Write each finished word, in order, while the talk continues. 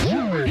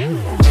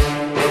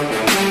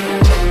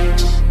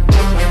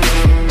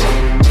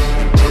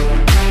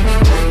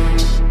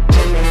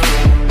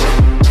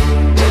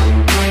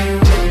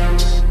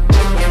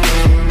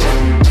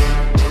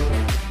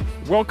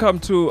welcome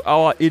to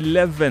our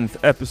 11th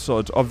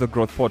episode of the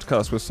Growth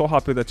Podcast. We're so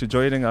happy that you're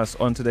joining us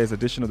on today's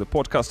edition of the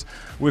podcast.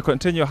 We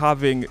continue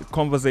having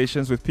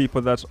conversations with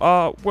people that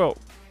are,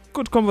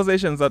 good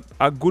conversations that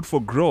are good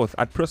for growth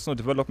and personal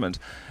development.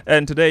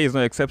 And today is no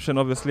exception.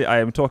 Obviously,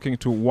 I am talking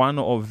to one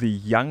of the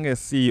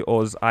youngest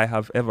CEOs I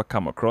have ever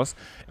come across.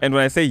 And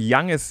when I say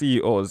youngest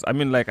CEOs, I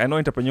mean, I know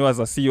entrepreneurs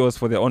are CEOs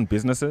for their own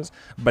businesses,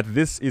 but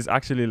this is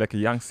actually like a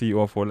young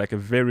CEO for a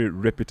very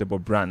reputable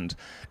brand.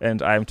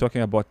 And I am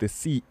talking about the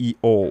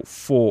CEO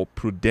for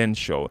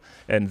Prudential,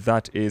 and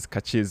that is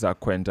Kachiza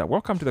Kwenda.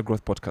 Welcome to the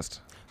Growth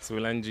Podcast.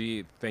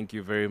 Sulanji, thank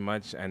you very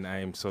much, and I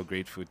am so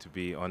grateful to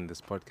be on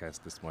this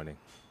podcast this morning.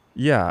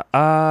 Yeah,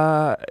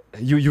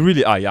 you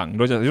really are young.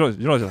 You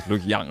don't just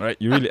look young, right?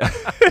 You really are.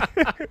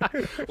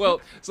 Well,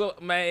 so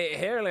my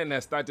hairline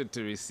has started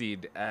to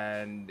recede,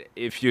 and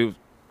if you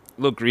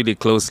look really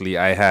closely,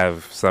 I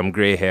have some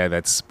gray hair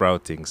that's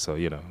sprouting. So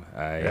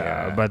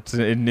but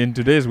in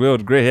today's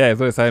world, gray hair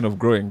is not a sign of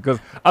growing. Because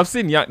I've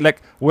seen young,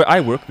 where I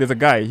work, there's a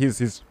guy.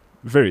 He's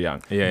very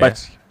young,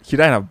 but he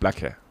doesn't have black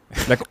hair.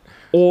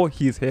 All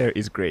his hair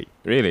is gray.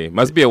 Really?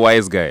 Must be a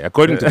wise guy,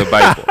 according to the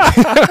Bible.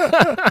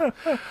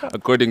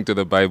 According to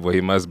the Bible,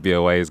 he must be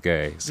a wise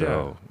guy.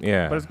 So,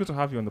 yeah. But it's good to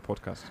have you on the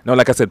podcast. No,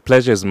 like I said,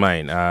 pleasure is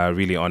mine.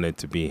 Really honored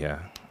to be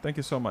here. Thank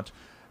you so much.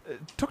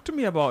 Talk to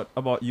me about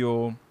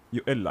your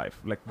early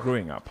life,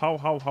 growing up. How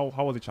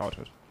was your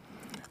childhood?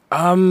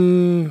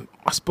 I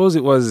suppose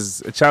it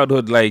was a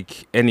childhood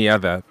like any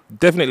other.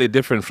 Definitely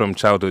different from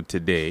childhood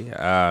today.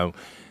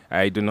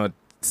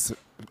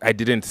 I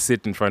didn't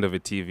sit in front of a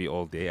TV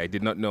all day. I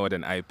did not know what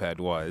an iPad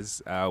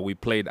was. We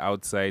played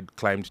outside,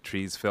 climbed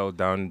trees, fell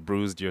down,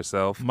 bruised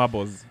yourself.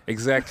 Marbles.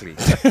 Exactly.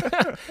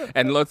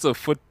 And lots of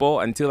football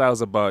until I was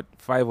about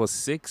 5 or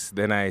 6.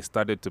 Then I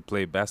started to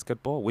play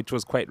basketball, which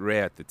was quite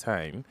rare at the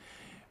time.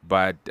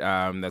 But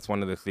that's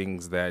one of the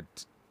things that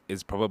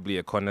is probably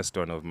a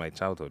cornerstone of my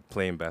childhood,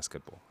 playing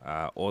basketball.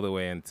 All the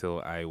way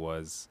until I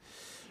was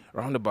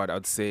around about, I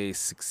would say,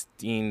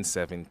 16,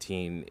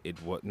 17.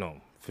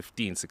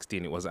 15,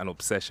 16, it was an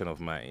obsession of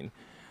mine.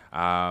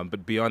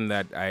 But beyond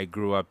that, I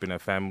grew up in a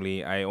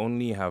family. I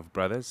only have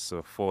brothers,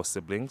 so 4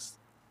 siblings.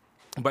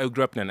 But I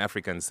grew up in an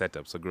African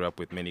setup, so grew up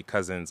with many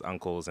cousins,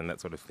 uncles, and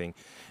that sort of thing.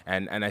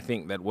 And I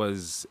think that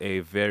was a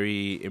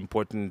very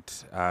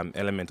important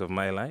element of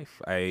my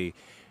life. I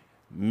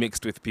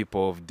mixed with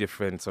people of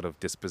different sort of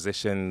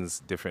dispositions,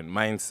 different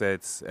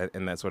mindsets,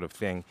 and that sort of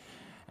thing.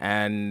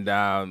 And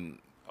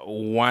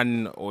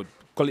one or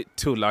call it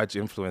 2 large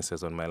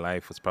influences on my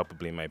life was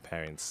probably my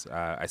parents.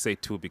 I say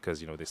 2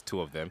 because, there's 2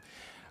 of them.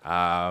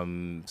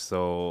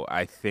 So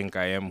I think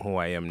I am who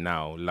I am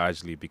now,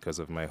 largely because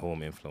of my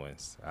home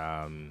influence.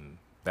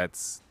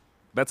 That's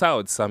how I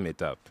would sum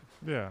it up.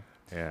 Yeah.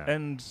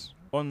 And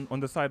on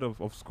the side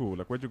of school,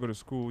 where'd you go to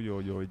school,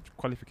 your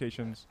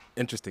qualifications?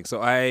 Interesting.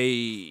 So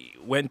I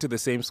went to the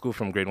same school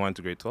from grade 1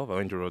 to grade 12. I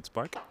went to Rhodes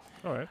Park.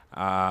 All right.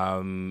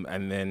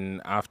 And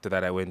then after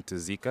that, I went to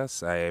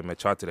ZCAS. I am a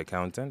chartered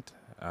accountant.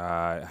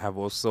 I have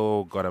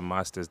also got a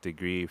master's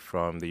degree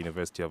from the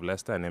University of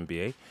Leicester, an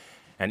MBA.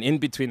 And in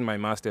between my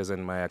master's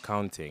and my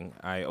accounting,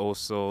 I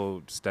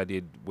also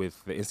studied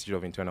with the Institute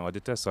of Internal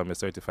Auditors, so I'm a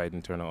certified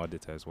internal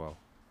auditor as well.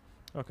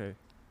 Okay.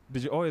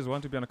 Did you always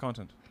want to be an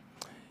accountant?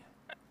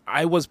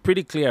 I was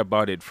pretty clear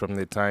about it from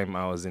the time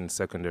I was in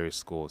secondary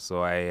school.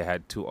 So I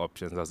had 2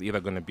 options. I was either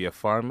going to be a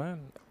farmer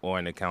or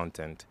an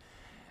accountant.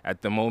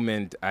 At the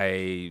moment,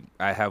 I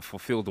have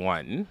fulfilled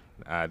one,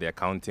 the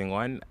accounting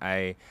one.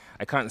 I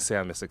can't say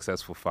I'm a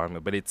successful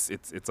farmer, but it's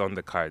on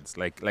the cards.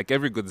 Like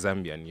every good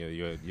Zambian,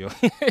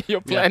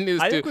 your plan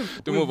is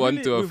to move on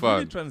to a farm.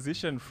 We've really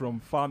transitioned from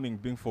farming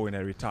being for when I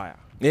retire.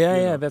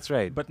 Yeah, that's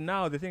right. But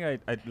now the thing I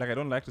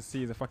don't like to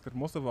see is the fact that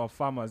most of our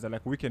farmers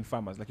are weekend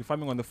farmers. You're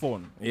farming on the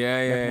phone.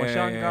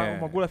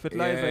 Magula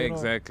fertilizer.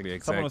 Exactly.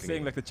 Someone was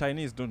saying the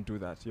Chinese don't do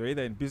that. You're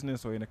either in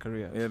business or in a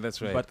career. Yeah,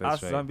 that's right. But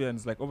us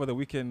Zambians, over the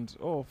weekend,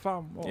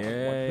 farm,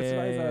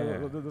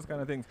 fertilizer, those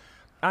kind of things.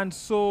 And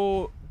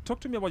so, talk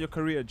to me about your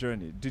career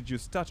journey. Did you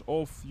start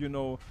off,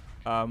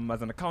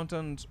 as an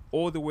accountant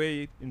all the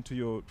way into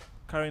your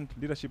current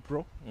leadership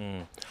role?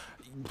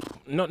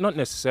 Not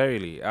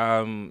necessarily.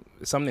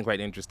 Something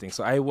quite interesting.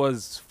 So I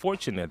was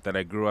fortunate that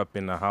I grew up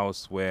in a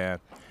house where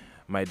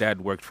my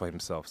dad worked for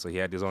himself. So he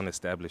had his own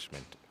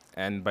establishment.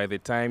 And by the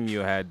time you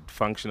had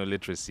functional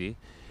literacy,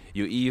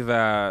 you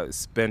either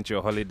spent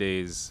your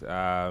holidays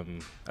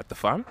at the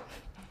farm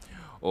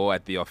or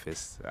at the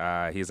office.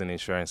 He's in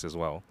insurance as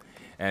well.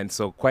 And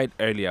so quite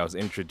early, I was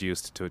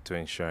introduced to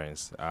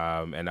insurance.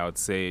 And I would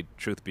say,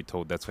 truth be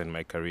told, that's when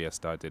my career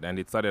started. And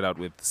it started out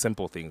with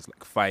simple things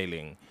like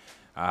filing,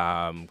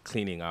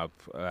 cleaning up,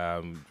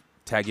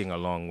 tagging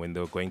along when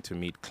they were going to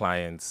meet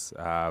clients,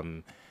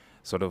 and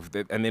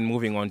then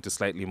moving on to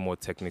slightly more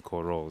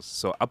technical roles.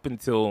 So up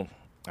until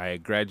I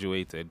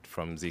graduated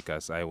from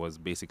ZCAS, I was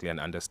basically an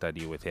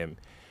understudy with him.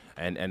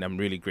 And I'm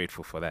really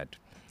grateful for that.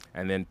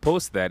 And then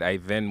post that, I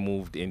then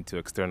moved into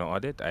external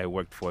audit. I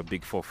worked for a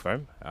Big 4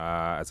 firm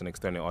as an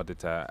external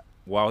auditor.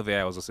 While there,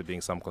 I was also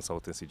doing some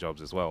consultancy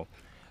jobs as well.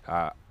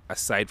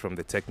 aside from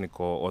the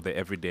technical or the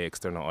everyday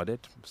external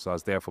audit. So I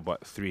was there for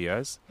about 3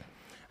 years.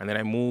 And then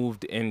I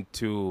moved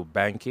into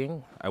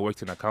banking. I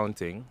worked in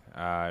accounting.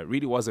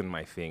 Really wasn't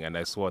my thing, and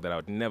I swore that I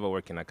would never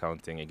work in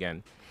accounting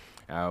again.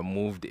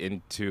 Moved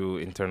into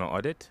internal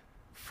audit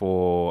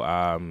for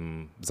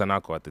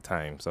Zanaco at the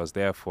time. So I was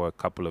there for a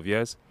couple of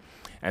years.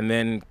 And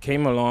then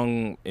came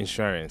along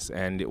insurance,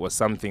 and it was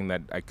something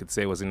that I could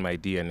say was in my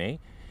DNA.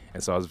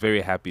 And so I was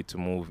very happy to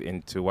move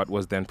into what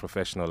was then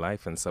professional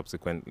life and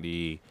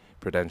subsequently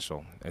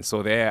Prudential. And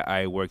so there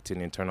I worked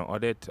in internal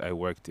audit, I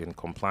worked in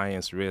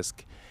compliance,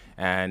 risk,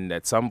 and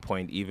at some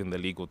point even the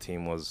legal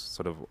team was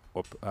sort of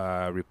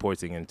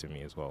reporting into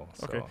me as well.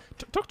 Okay.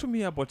 So. Talk to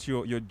me about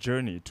your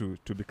journey to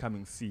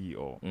becoming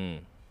CEO. Mm.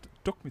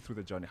 Talk me through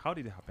the journey. How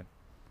did it happen?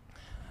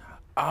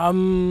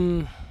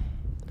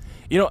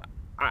 You know,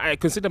 I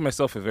consider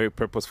myself a very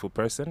purposeful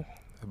person,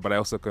 but I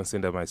also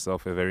consider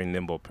myself a very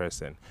nimble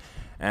person.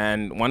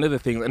 And one of the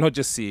things, not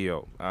just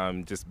CEO,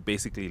 just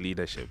basically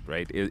leadership,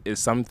 right, is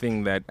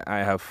something that I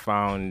have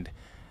found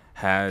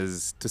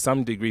has to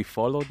some degree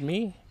followed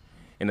me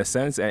in a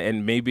sense.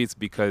 And maybe it's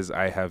because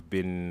I have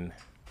been,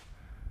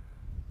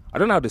 I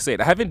don't know how to say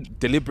it, I haven't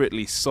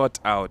deliberately sought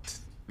out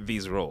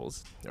these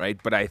roles, right?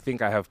 But I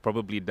think I have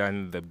probably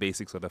done the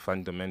basics or the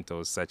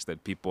fundamentals such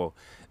that people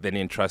then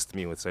entrust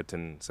me with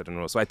certain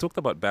roles. So I talked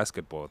about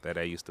basketball that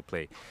I used to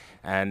play,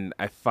 and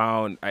I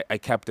found I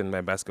captained my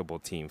basketball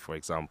team, for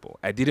example.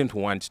 I didn't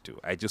want to.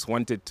 I just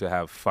wanted to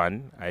have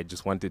fun. I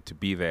just wanted to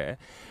be there.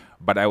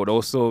 But I would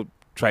also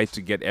try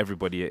to get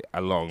everybody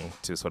along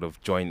to sort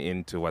of join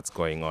into what's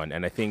going on.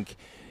 And I think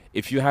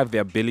if you have the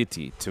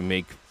ability to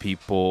make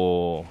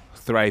people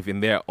thrive in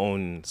their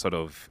own sort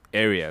of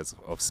areas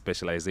of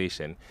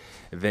specialization,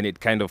 then it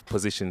kind of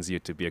positions you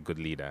to be a good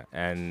leader.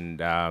 And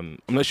I'm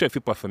not sure if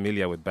people are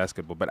familiar with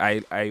basketball, but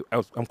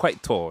I'm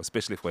quite tall,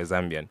 especially for a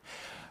Zambian.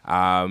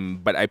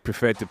 But I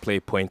prefer to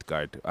play point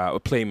guard or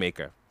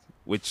playmaker,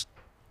 which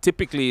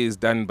typically is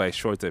done by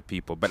shorter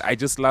people. But I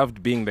just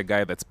loved being the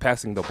guy that's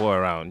passing the ball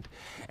around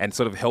and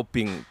sort of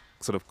helping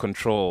sort of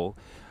control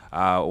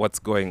what's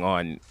going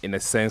on in a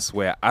sense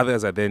where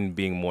others are then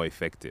being more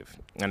effective.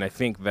 And I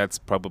think that's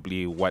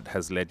probably what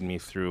has led me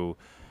through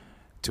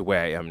to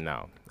where I am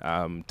now.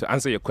 To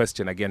answer your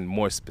question again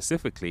more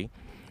specifically,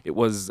 it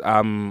was,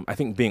 I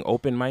think, being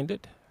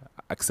open-minded,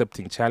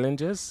 accepting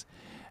challenges,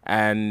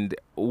 and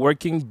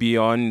working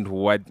beyond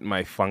what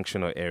my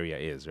functional area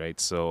is, right?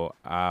 So,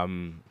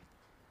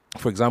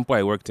 for example,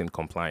 I worked in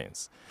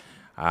compliance.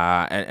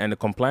 And a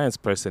compliance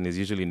person is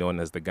usually known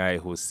as the guy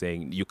who's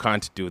saying, you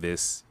can't do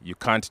this, you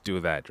can't do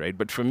that, right?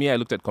 But for me, I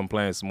looked at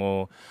compliance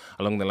more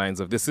along the lines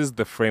of, this is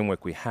the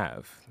framework we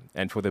have.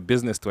 And for the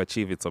business to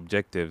achieve its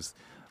objectives,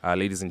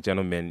 ladies and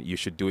gentlemen, you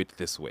should do it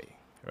this way,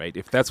 right?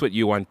 If that's what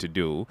you want to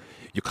do,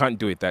 you can't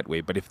do it that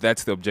way. But if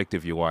that's the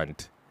objective you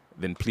want,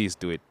 then please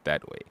do it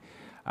that way.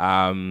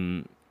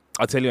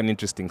 I'll tell you an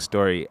interesting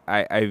story.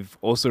 I've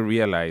also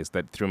realized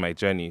that through my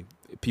journey,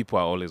 people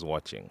are always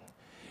watching.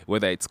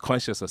 Whether it's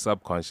conscious or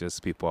subconscious,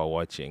 people are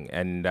watching.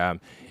 And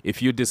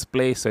if you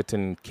display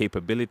certain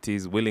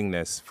capabilities,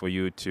 willingness for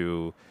you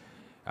to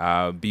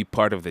be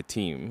part of the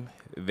team,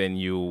 then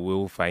you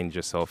will find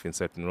yourself in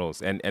certain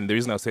roles. And the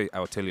reason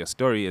I'll tell you a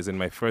story is in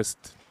my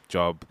first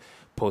job,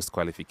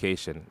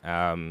 post-qualification,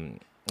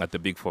 at the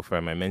Big Four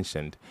firm I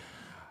mentioned,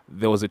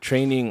 there was a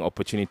training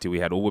opportunity we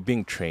had, or we're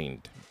being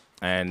trained.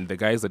 And the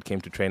guys that came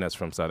to train us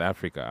from South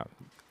Africa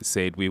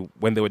said,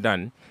 when they were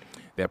done,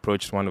 they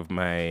approached one of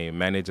my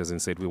managers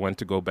and said, we want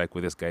to go back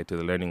with this guy to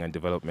the Learning and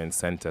Development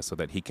Center so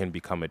that he can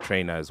become a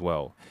trainer as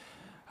well.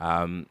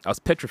 I was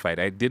petrified.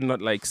 I did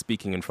not like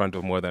speaking in front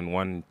of more than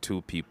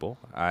 1-2 people.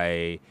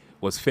 I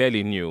was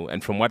fairly new,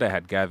 and from what I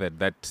had gathered,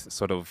 that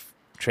sort of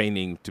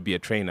training to be a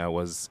trainer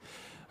was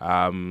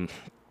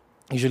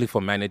usually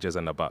for managers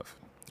and above,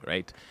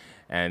 right?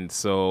 And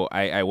so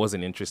I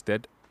wasn't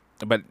interested.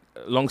 But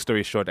long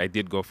story short, I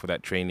did go for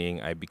that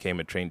training. I became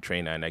a trained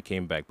trainer, and I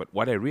came back. But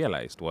what I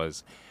realized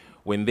was,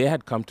 when they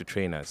had come to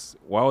train us,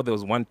 while there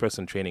was one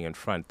person training in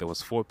front, there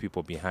was 4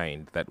 people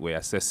behind that were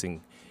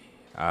assessing,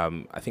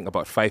 I think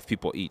about 5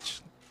 people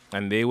each.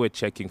 And they were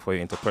checking for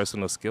your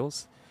interpersonal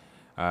skills.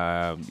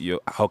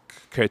 How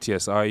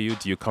courteous are you?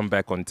 Do you come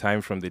back on time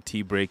from the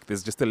tea break?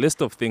 There's just a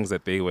list of things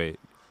that they were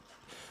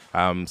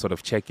sort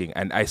of checking.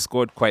 And I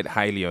scored quite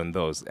highly on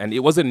those. And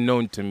it wasn't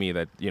known to me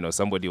that,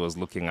 somebody was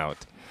looking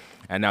out.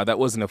 And now that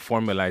wasn't a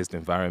formalized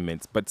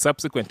environment. But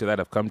subsequent to that,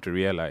 I've come to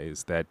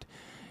realize that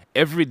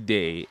every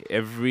day,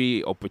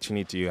 every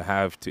opportunity you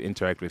have to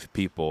interact with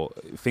people,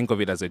 think of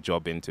it as a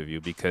job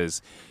interview,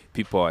 because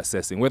people are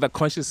assessing, whether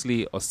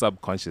consciously or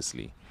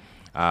subconsciously.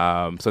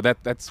 So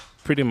that's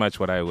pretty much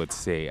what I would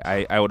say.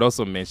 I would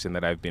also mention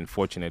that I've been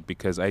fortunate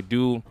because I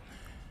do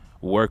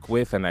work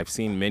with, and I've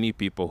seen many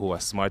people who are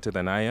smarter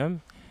than I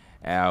am,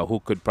 who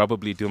could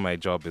probably do my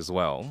job as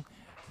well.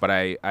 But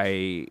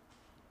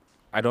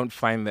I don't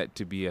find that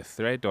to be a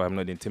threat, or I'm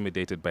not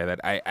intimidated by that.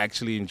 I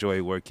actually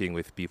enjoy working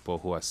with people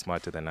who are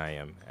smarter than I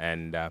am.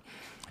 And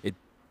it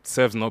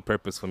serves no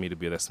purpose for me to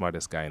be the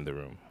smartest guy in the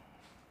room.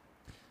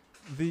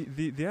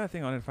 the other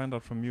thing I want to find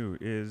out from you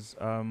is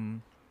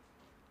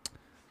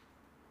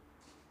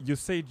you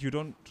said you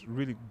don't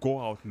really go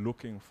out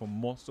looking for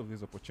most of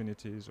these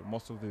opportunities or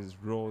most of these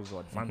roles or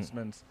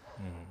advancements,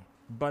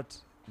 but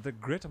the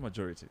greater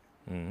majority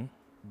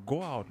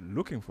go out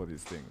looking for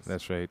these things.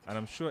 That's right. And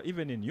I'm sure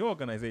even in your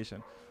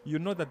organization, you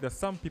know that there's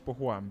some people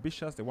who are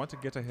ambitious, they want to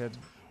get ahead.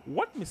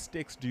 What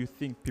mistakes do you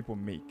think people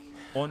make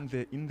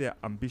in their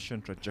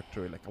ambition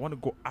trajectory? Like, I want to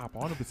go up, I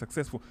want to be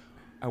successful,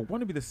 I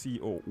want to be the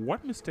CEO.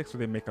 What mistakes do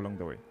they make along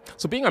the way?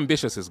 So being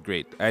ambitious is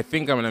great. I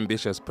think I'm an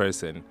ambitious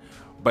person,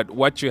 but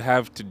what you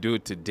have to do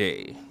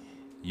today,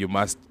 you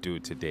must do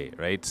today,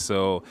 right?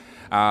 So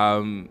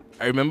I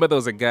remember there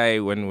was a guy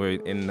when we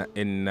were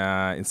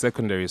in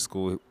secondary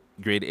school,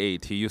 grade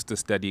 8. He used to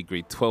study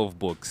grade 12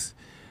 books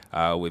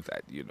with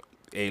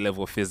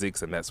A-level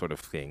physics and that sort of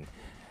thing.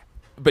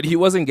 But he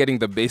wasn't getting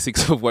the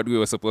basics of what we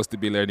were supposed to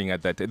be learning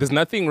at that time. There's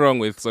nothing wrong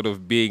with sort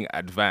of being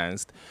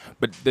advanced,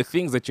 but the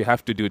things that you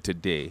have to do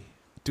today,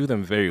 do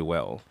them very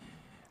well,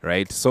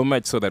 right? So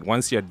much so that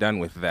once you're done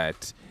with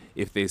that,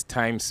 if there's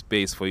time,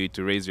 space for you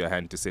to raise your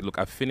hand to say, look,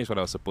 I've finished what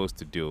I was supposed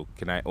to do.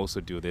 Can I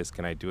also do this?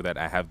 Can I do that?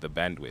 I have the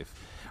bandwidth.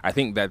 I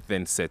think that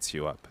then sets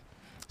you up.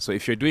 So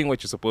if you're doing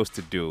what you're supposed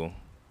to do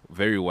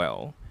very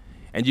well,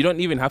 and you don't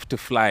even have to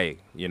fly,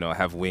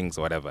 have wings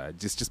or whatever.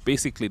 Just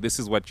basically, this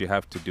is what you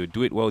have to do.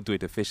 Do it well, do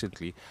it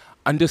efficiently.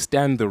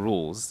 Understand the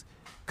rules.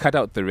 Cut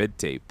out the red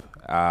tape.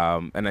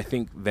 And I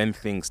think then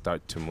things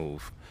start to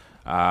move.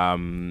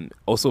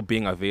 Also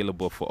being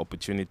available for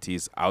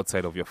opportunities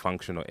outside of your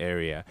functional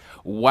area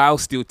while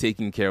still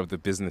taking care of the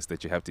business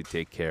that you have to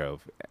take care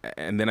of.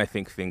 And then I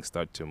think things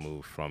start to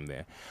move from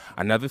there.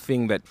 Another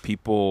thing that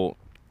people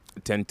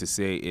tend to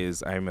say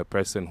is, I'm a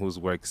person whose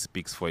work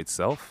speaks for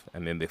itself,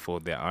 and then they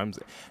fold their arms.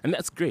 And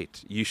that's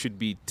great. You should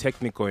be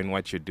technical in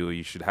what you do.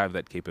 You should have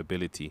that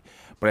capability.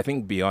 But I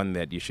think beyond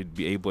that, you should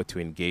be able to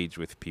engage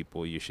with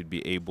people. You should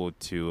be able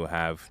to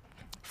have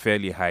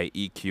fairly high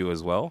EQ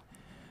as well.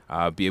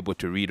 Be able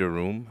to read a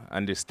room,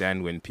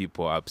 understand when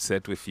people are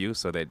upset with you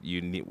so that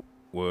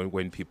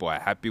when people are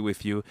happy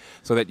with you,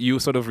 so that you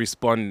sort of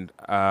respond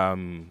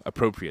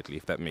appropriately,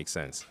 if that makes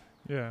sense.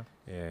 Yeah.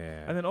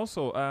 And then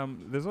also,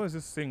 there's always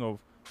this thing of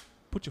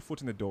put your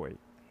foot in the doorway.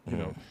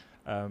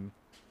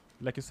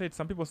 Like you said,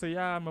 some people say,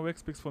 yeah, my work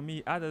speaks for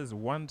me. Others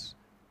want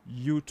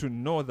you to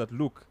know that,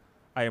 look,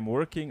 I am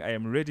working, I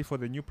am ready for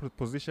the new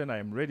position, I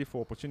am ready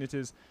for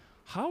opportunities.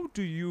 How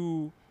do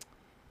you,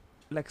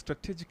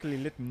 strategically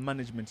let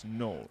management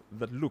know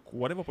that, look,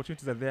 whatever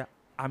opportunities are there,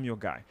 I'm your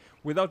guy,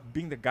 without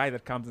being the guy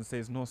that comes and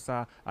says, no,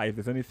 sir, if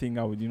there's anything,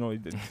 I would,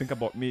 think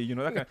about me,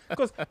 that kind.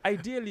 Because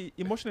ideally,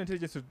 emotional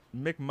intelligence would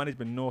make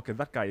management know, okay,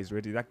 that guy is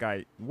ready, that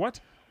guy,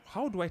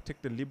 how do I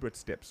take deliberate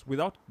steps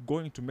without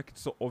going to make it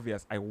so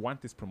obvious, I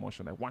want this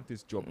promotion, I want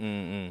this job?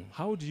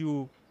 How do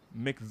you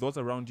make those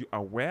around you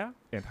aware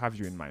and have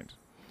you in mind?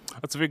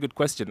 That's a very good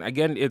question.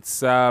 Again,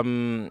 it's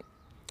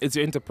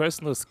your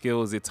interpersonal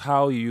skills. It's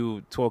how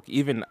you talk,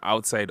 even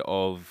outside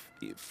of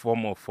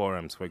formal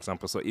forums, for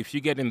example. So if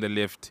you get in the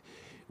lift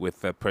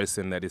with a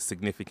person that is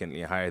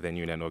significantly higher than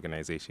you in an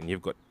organization,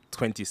 you've got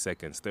 20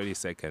 seconds, 30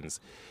 seconds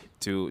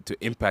to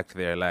impact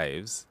their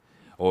lives,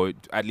 or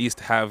at least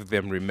have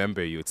them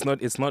remember you.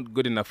 It's not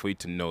good enough for you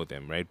to know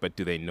them, right? But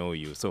do they know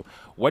you? So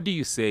what do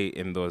you say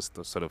in those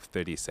sort of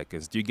 30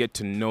 seconds? Do you get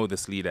to know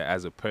this leader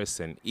as a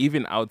person,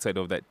 even outside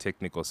of that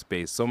technical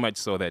space, so much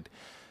so that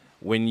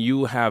when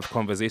you have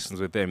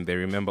conversations with them, they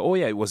remember, oh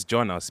yeah, it was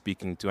John I was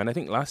speaking to. And I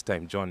think last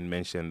time John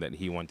mentioned that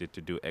he wanted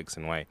to do X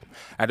and Y.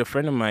 I had a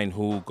friend of mine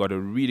who got a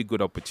really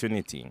good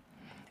opportunity,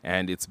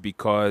 and it's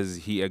because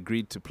he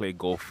agreed to play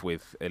golf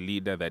with a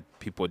leader that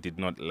people did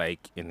not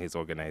like in his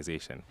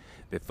organization.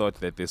 They thought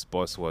that this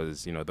boss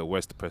was, the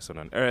worst person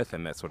on earth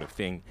and that sort of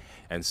thing.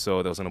 And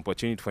so there was an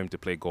opportunity for him to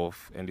play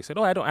golf, and he said,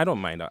 oh, I don't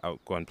mind, I'll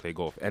go and play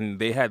golf. And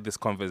they had this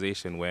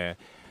conversation where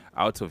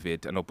out of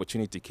it, an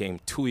opportunity came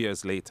 2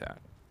 years later.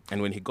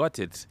 And when he got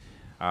it,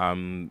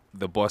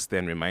 the boss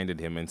then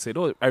reminded him and said,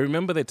 oh, I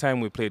remember the time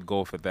we played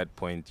golf at that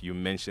point. You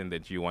mentioned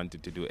that you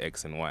wanted to do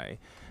X and Y.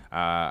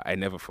 I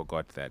never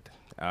forgot that.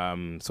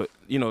 So,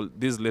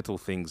 these little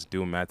things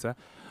do matter.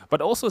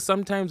 But also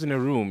sometimes in a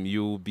room,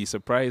 you'll be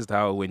surprised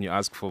how when you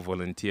ask for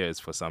volunteers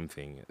for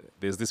something,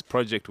 there's this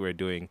project we're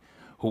doing,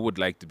 who would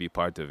like to be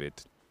part of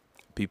it?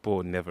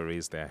 People never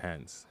raise their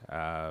hands.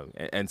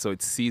 And so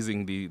it's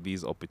seizing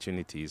these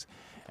opportunities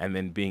and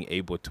then being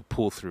able to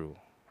pull through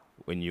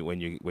when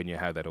you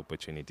have that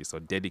opportunity. So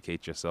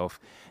dedicate yourself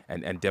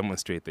and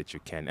demonstrate that you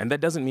can. And that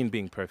doesn't mean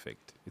being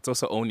perfect. It's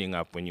also owning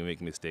up when you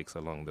make mistakes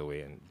along the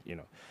way. And,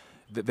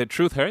 the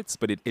truth hurts,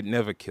 but it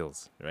never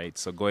kills, right?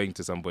 So going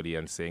to somebody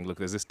and saying, look,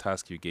 there's this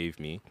task you gave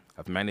me.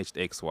 I've managed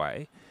X,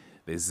 Y.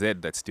 There's Z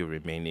that's still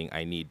remaining.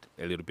 I need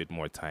a little bit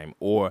more time.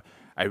 Or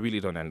I really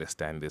don't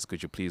understand this.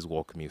 Could you please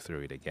walk me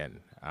through it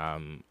again?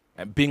 And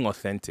being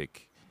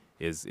authentic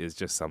is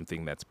just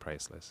something that's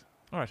priceless.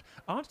 All right.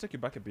 I want to take you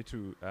back a bit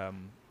to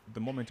the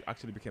moment you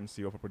actually became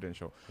CEO for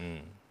Prudential.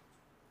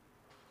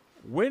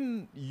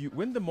 When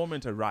the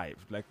moment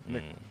arrived,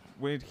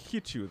 when it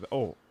hit you,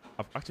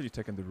 I've actually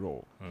taken the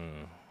role.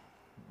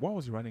 What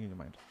was running in your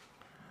mind?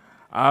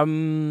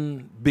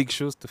 Big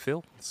shoes to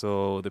fill.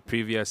 So the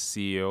previous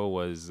CEO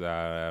was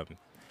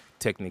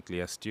technically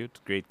astute,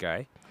 great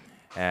guy.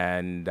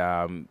 And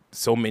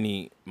so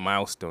many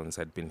milestones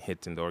had been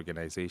hit in the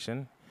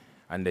organization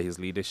under his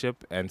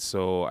leadership. And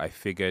so I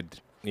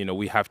figured,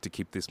 we have to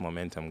keep this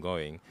momentum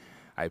going.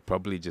 I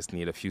probably just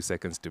need a few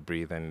seconds to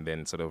breathe and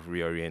then sort of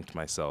reorient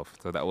myself.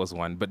 So that was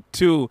one. But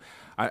two,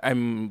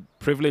 I'm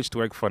privileged to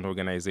work for an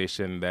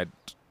organization that,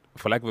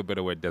 for lack of a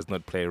better word, does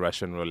not play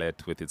Russian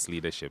roulette with its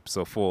leadership.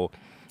 So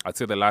I'd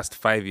say the last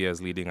 5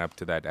 years leading up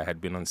to that, I had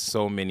been on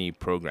so many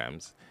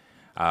programs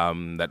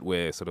that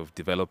were sort of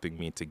developing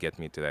me to get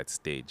me to that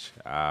stage.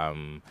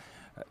 And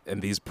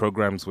these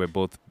programs were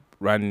both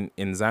run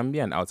in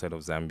Zambia and outside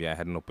of Zambia. I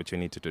had an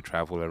opportunity to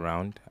travel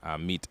around,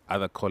 meet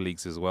other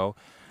colleagues as well.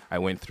 I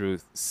went through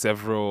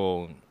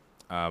several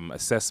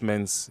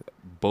assessments,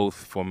 both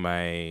for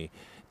my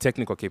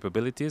technical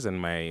capabilities and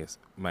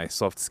my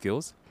soft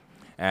skills,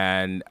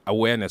 and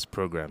awareness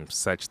programs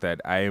such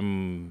that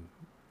I'm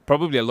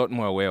probably a lot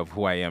more aware of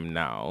who I am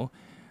now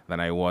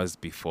than I was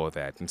before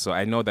that. And so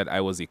I know that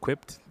I was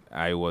equipped,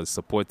 I was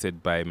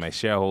supported by my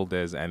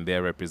shareholders and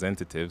their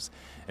representatives.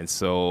 And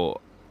so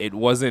it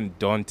wasn't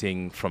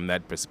daunting from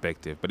that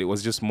perspective, but it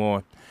was just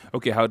more,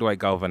 okay, how do I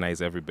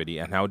galvanize everybody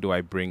and how do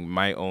I bring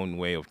my own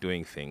way of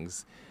doing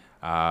things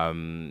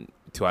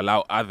to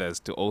allow others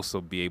to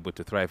also be able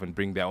to thrive and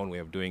bring their own way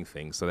of doing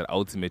things so that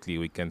ultimately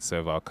we can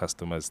serve our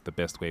customers the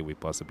best way we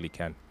possibly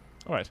can.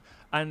 All right.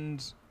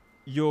 And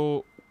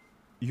you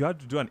had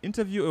to do an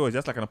interview or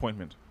just like an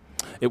appointment?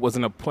 It was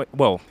it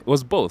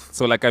was both.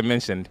 So like I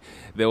mentioned,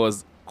 there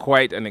was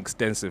quite an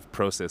extensive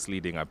process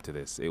leading up to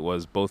this. It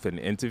was both an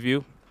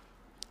interview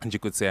and you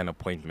could say an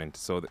appointment.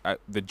 So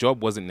the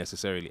job wasn't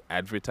necessarily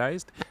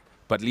advertised,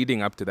 but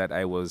leading up to that,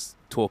 I was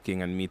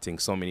talking and meeting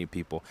so many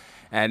people.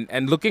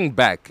 And looking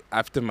back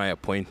after my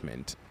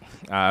appointment,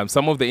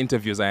 some of the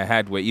interviews I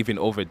had were even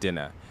over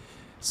dinner.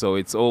 So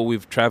it's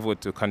we've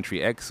traveled to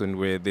country X and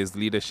where there's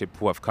leadership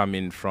who have come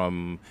in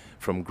from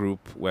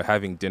group. We're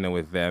having dinner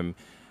with them.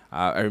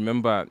 I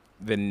remember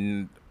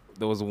there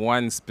was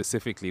one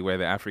specifically where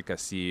the Africa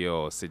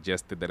CEO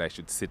suggested that I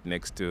should sit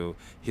next to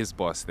his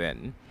boss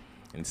then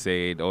and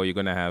said, we're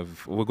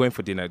going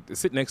for dinner,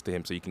 sit next to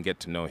him so you can get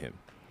to know him.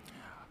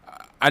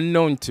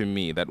 Unknown to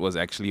me, that was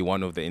actually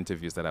one of the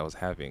interviews that I was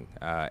having.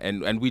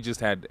 And we just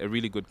had a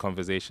really good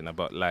conversation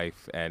about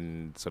life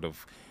and sort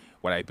of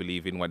what I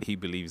believe in, what he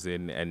believes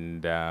in.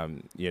 And,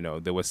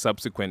 there were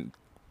subsequent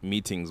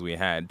meetings we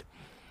had,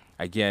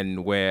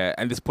 again,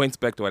 and this points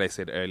back to what I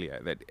said earlier,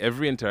 that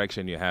every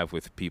interaction you have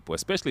with people,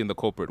 especially in the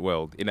corporate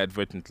world,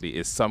 inadvertently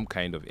is some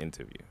kind of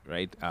interview,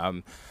 right?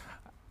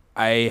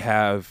 I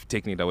have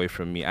taken it away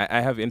from me. I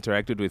have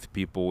interacted with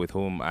people with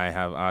whom I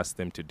have asked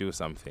them to do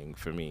something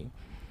for me.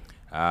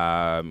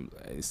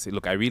 Say,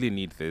 look, I really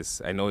need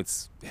this. I know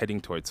it's heading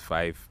towards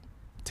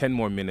 10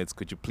 more minutes.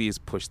 Could you please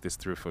push this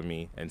through for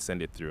me and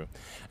send it through?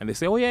 And they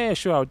say, yeah,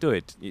 sure, I'll do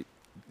it. It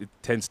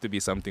tends to be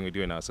something we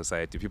do in our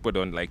society. People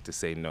don't like to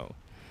say no,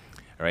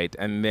 right?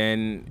 And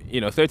then,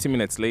 30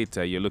 minutes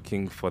later, you're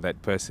looking for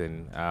that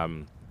person,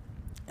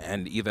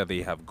 and either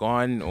they have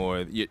gone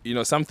or,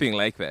 something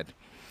like that.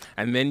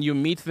 And then you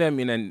meet them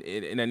in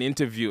an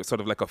interview, sort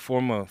of like a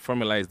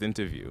formalized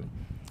interview.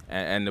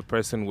 And the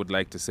person would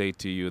like to say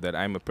to you that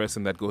I'm a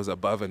person that goes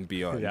above and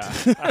beyond. Yeah.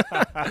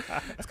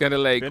 It's kind of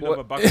like,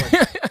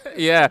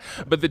 yeah.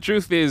 But the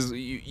truth is,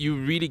 you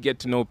really get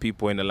to know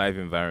people in a live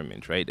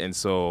environment, right? And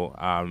so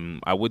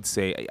I would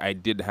say I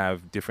did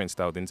have different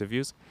styled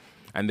interviews.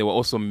 And there were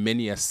also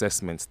many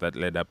assessments that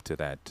led up to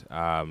that.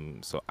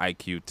 So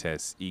IQ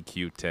tests,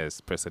 EQ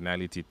tests,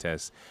 personality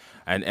tests,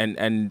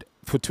 and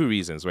for two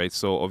reasons, right?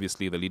 So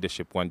obviously the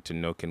leadership want to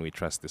know, can we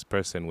trust this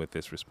person with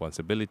this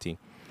responsibility?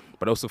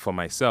 But also for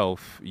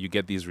myself, you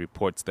get these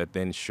reports that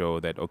then show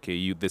that,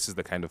 okay, this is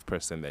the kind of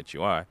person that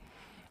you are.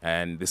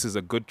 And this is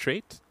a good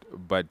trait,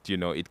 but,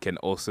 it can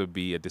also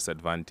be a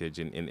disadvantage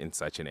in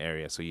such an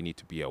area. So you need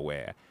to be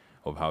aware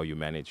of how you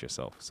manage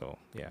yourself. So,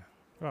 yeah.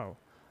 Wow.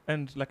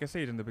 And like I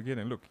said in the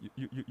beginning, look,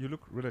 you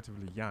look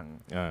relatively young.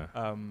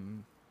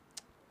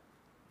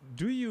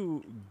 Do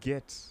you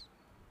get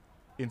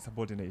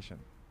insubordination?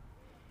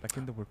 Like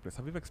in the workplace,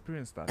 have you ever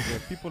experienced that? Where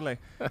people like,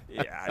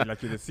 yeah,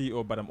 like you're the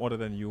CEO, but I'm older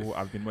than you,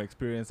 I've been more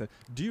experienced.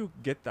 Do you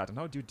get that? And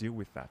how do you deal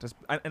with that?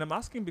 And I'm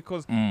asking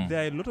because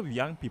there are a lot of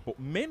young people,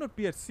 may not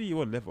be at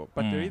CEO level,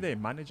 but they're either a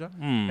manager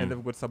and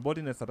they've got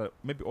subordinates that are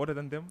maybe older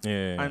than them.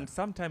 Yeah. And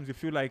sometimes you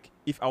feel like,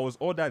 if I was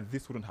older,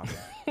 this wouldn't happen.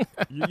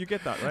 you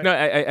get that, right? No,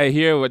 I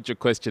hear what your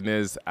question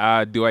is.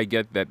 Do I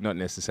get that? Not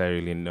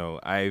necessarily, no.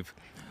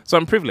 So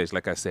I'm privileged,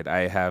 like I said.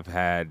 I have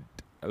had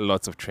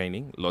lots of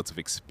training, lots of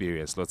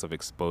experience, lots of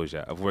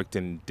exposure. I've worked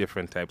in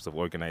different types of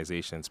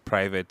organizations,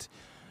 private,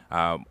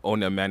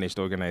 owner-managed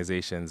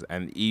organizations,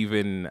 and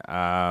even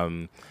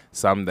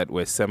some that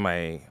were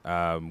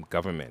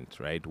semi-government,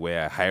 right,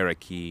 where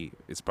hierarchy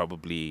is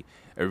probably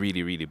a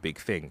really, really big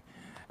thing.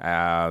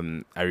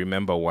 I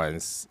remember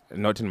once,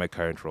 not in my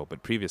current role,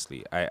 but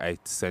previously, I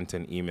sent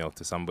an email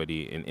to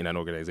somebody in an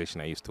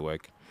organization I used to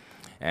work.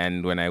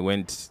 And when I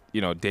went,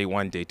 day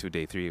 1, day 2,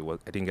 day 3, well,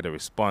 I didn't get a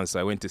response. So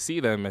I went to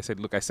see them. I said,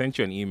 look, I sent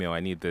you an email. I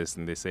need this.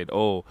 And they said,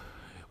 oh,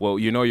 well,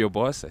 you know your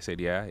boss? I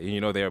said, yeah. And you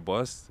know their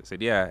boss? I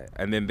said, yeah.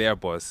 And then their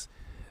boss,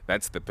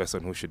 that's the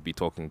person who should be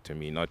talking to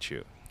me, not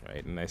you.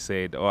 Right? And I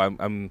said,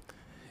 oh,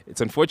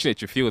 it's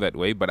unfortunate you feel that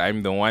way, but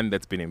I'm the one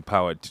that's been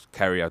empowered to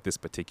carry out this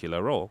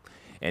particular role.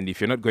 And if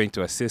you're not going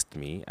to assist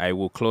me, I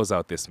will close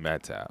out this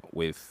matter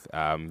with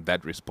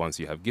that response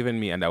you have given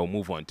me, and I will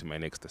move on to my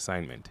next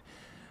assignment.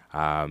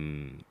 By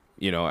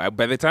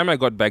the time I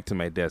got back to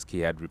my desk, he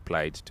had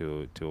replied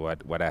to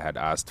what I had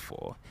asked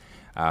for.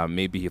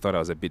 Maybe he thought I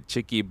was a bit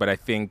cheeky, but I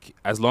think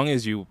as long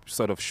as you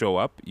sort of show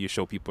up, you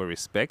show people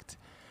respect,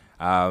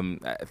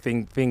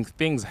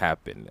 things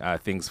happen,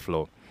 things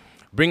flow.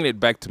 Bringing it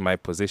back to my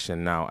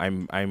position now,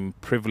 I'm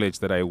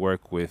privileged that I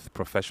work with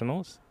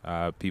professionals,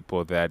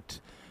 people that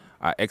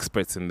are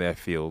experts in their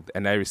field,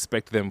 and I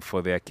respect them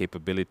for their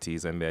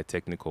capabilities and their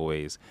technical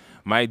ways.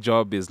 My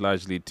job is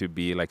largely to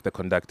be like the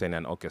conductor in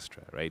an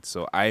orchestra, right?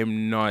 So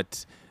I'm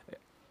not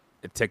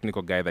a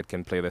technical guy that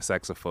can play the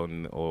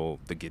saxophone or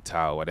the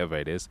guitar or whatever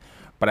it is,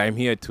 but I'm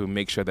here to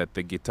make sure that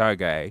the guitar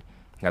guy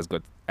has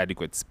got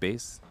adequate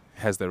space,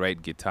 has the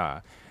right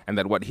guitar, and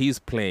that what he's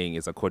playing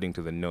is according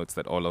to the notes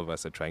that all of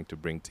us are trying to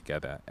bring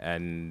together.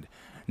 And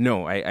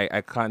no,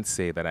 I can't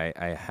say that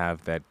I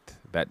have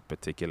that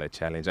particular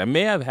challenge. I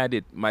may have had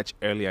it much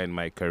earlier in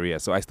my career.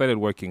 So I started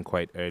working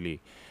quite early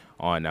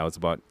on. I was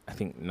about, I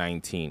think,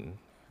 19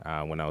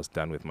 when I was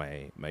done with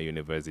my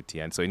university.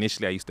 And so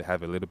initially I used to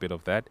have a little bit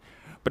of that,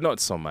 but not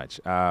so much.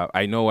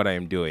 I know what I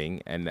am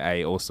doing, and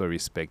I also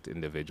respect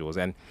individuals.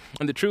 And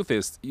the truth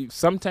is,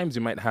 sometimes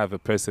you might have a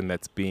person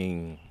that's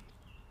being,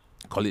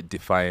 call it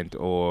defiant,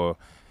 or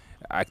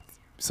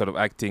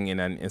acting in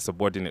an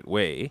insubordinate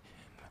way,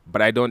 but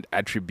I don't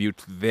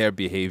attribute their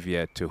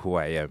behavior to who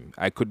I am.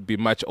 I could be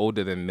much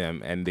older than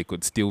them, and they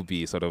could still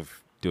be sort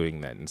of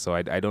doing that. And so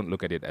I don't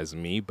look at it as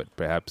me, but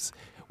perhaps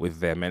with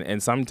them.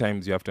 And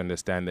sometimes you have to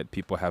understand that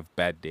people have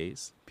bad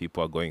days.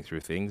 People are going through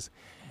things.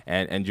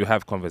 And you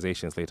have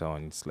conversations later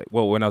on. It's like,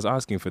 well, when I was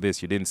asking for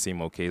this, you didn't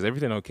seem okay. Is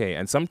everything okay?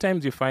 And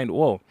sometimes you find,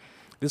 whoa,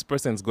 this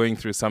person's going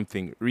through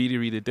something really,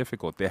 really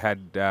difficult. They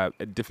had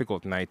a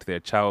difficult night. Their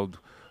child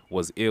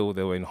was ill.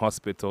 They were in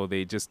hospital.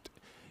 They just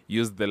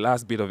used the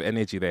last bit of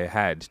energy they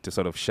had to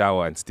sort of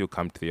shower and still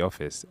come to the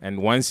office.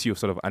 And once you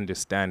sort of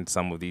understand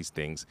some of these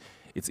things,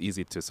 it's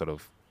easy to sort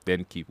of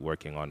then keep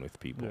working on with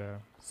people. Yeah.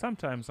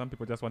 Sometimes some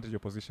people just wanted your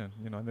position,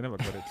 and they never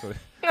got it. So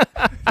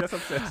just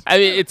upset. I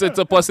mean, it's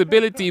a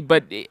possibility,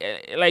 but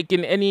like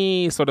in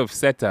any sort of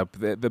setup,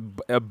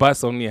 a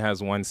bus only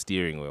has one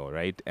steering wheel,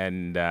 right?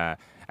 And at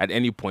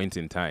any point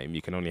in time,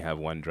 you can only have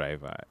one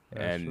driver.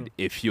 That's true.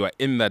 If you are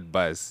in that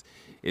bus,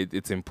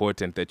 it's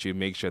important that you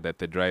make sure that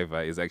the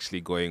driver is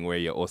actually going where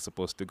you're all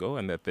supposed to go,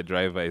 and that the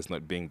driver is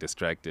not being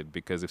distracted,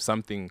 because if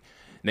something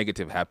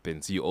negative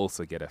happens, you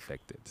also get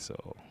affected.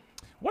 So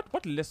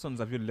what lessons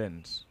have you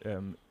learned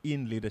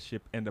in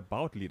leadership and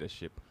about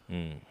leadership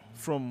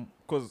from,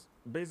 because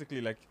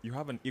basically, like, you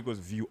have an ego's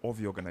view of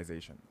the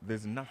organization.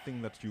 There's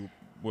nothing that you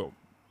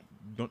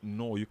don't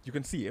know. You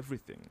can see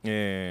everything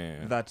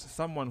that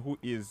someone who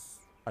is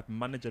at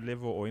manager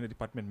level or in a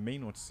department may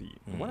not see.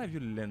 What have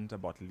you learned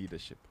about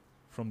leadership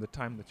from the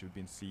time that you've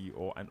been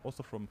CEO, and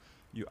also from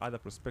your other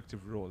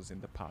prospective roles in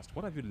the past?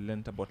 What have you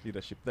learned about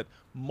leadership that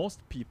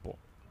most people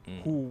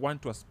who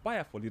want to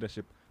aspire for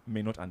leadership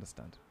may not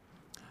understand?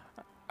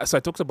 So I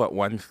talked about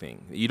one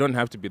thing. You don't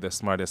have to be the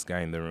smartest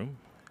guy in the room.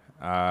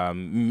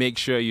 Make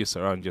sure you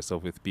surround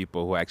yourself with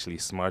people who are actually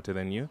smarter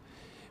than you,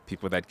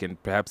 people that can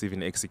perhaps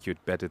even execute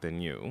better than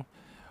you,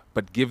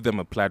 but give them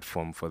a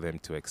platform for them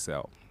to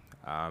excel.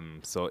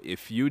 So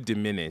if you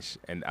diminish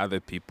and other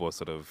people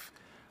sort of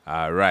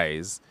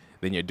rise,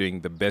 then you're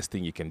doing the best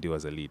thing you can do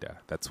as a leader.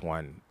 That's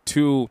one.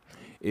 Two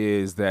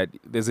is that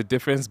there's a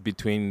difference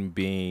between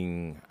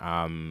being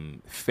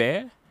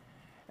fair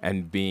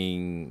and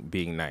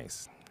being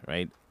nice,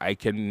 right? I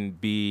can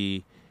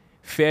be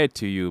fair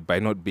to you by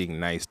not being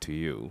nice to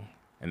you,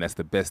 and that's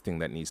the best thing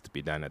that needs to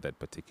be done at that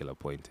particular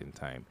point in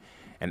time.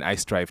 And I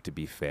strive to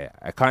be fair.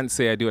 I can't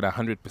say I do it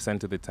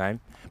 100% of the time,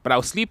 but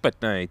I'll sleep at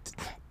night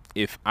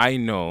if I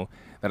know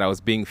that I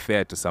was being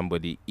fair to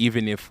somebody,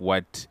 even if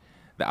what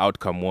the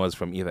outcome was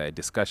from either a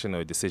discussion or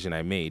a decision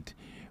I made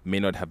may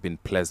not have been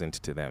pleasant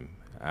to them.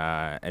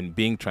 And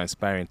being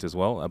transparent as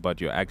well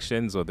about your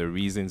actions or the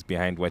reasons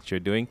behind what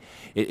you're doing,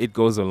 it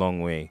goes a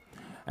long way.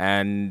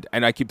 And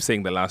I keep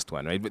saying the last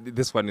one, right? But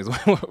this one is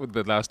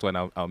the last one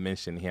I'll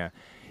mention here.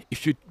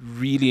 If you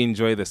really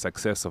enjoy the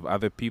success of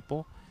other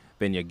people,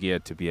 then you're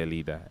geared to be a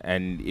leader.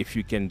 And if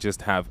you can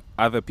just have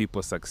other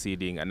people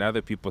succeeding and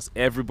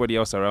everybody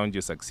else around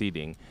you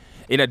succeeding,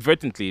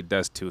 inadvertently it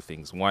does two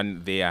things.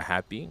 One, they are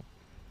happy.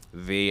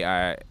 They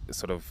are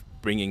sort of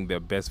bringing the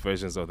best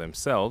versions of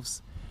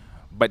themselves.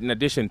 But in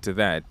addition to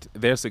that,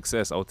 their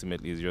success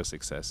ultimately is your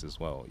success as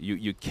well.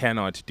 You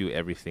cannot do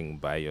everything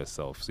by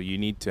yourself. So you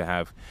need to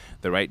have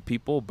the right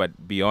people,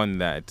 but beyond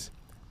that,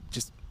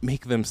 just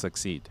make them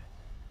succeed.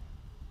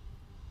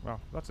 Wow,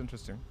 that's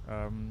interesting.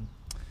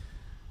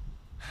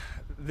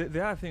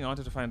 The other thing I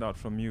wanted to find out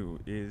from you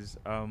is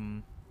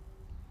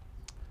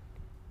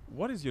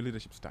what is your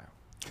leadership style?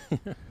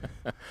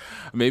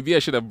 Maybe I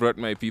should have brought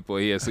my people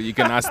here so you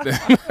can ask them.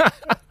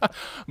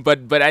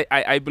 But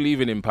I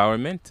believe in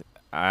empowerment.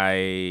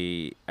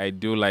 I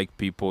do like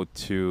people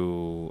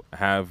to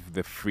have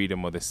the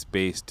freedom or the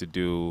space to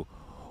do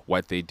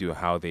what they do,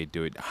 how they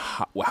do it,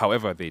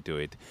 however they do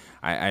it.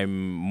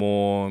 I'm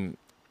more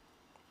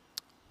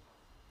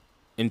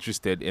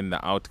interested in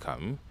the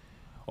outcome.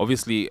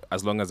 Obviously,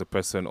 as long as a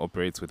person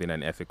operates within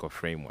an ethical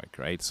framework,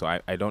 right? So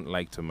I don't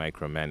like to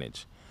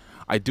micromanage.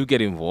 I do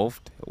get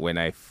involved when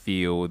I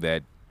feel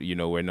that,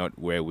 we're not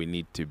where we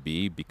need to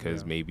be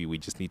because maybe we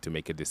just need to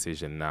make a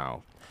decision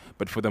now.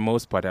 But for the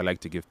most part, I like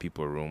to give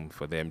people room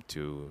for them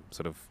to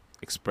sort of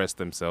express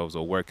themselves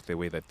or work the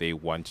way that they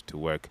want to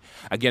work.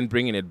 Again,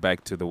 bringing it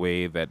back to the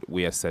way that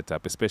we are set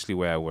up, especially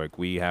where I work,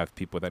 we have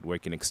people that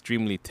work in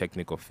extremely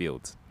technical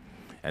fields.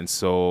 And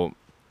so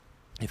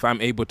if I'm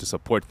able to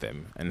support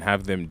them and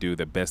have them do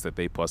the best that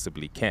they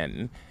possibly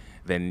can,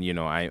 then,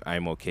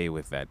 I'm okay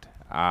with that.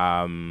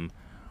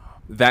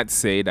 That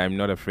said, I'm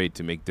not afraid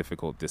to make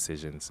difficult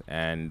decisions.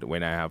 And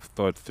when I have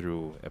thought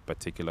through a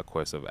particular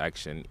course of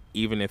action,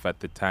 even if at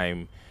the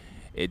time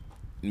it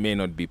may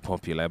not be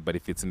popular, but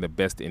if it's in the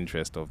best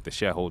interest of the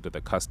shareholder,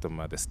 the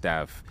customer, the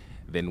staff,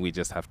 then we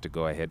just have to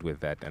go ahead with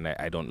that. And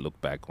I don't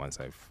look back once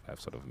I've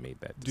sort of made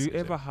that decision. Do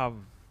you ever have,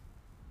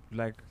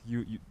 like,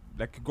 you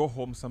go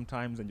home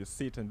sometimes and you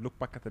sit and look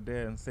back at the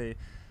day and say,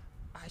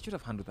 I should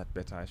have handled that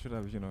better. I should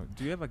have,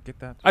 do you ever get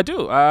that? I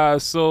do.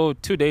 So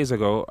 2 days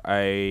ago,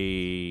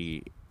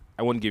 I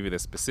won't give you the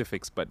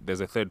specifics, but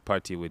there's a third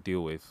party we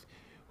deal with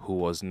who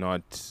was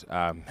not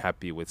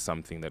happy with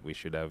something that we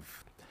should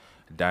have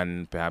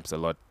done perhaps a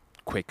lot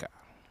quicker,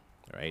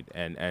 right?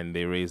 And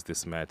they raised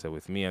this matter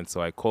with me. And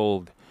so I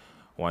called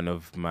one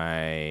of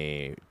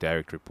my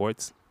direct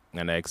reports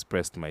and I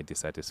expressed my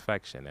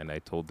dissatisfaction. And I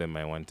told them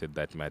I wanted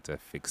that matter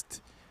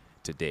fixed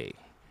today.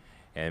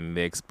 And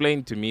they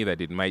explained to me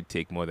that it might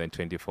take more than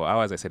 24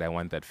 hours. I said, I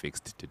want that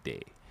fixed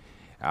today.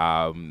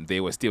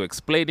 They were still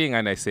explaining,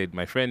 and I said,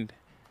 my friend,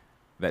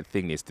 that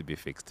thing needs to be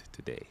fixed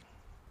today.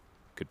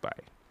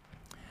 Goodbye.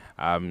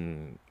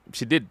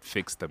 She did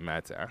fix the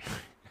matter.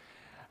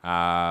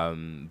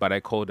 But I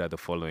called her the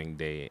following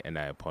day, and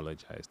I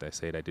apologized. I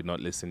said, I did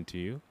not listen to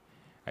you.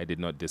 I did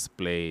not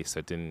display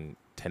certain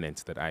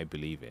tenets that I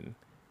believe in,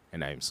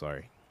 and I'm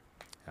sorry.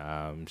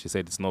 She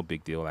said, it's no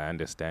big deal. I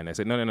understand. I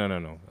said,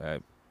 no.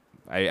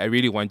 I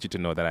really want you to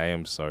know that I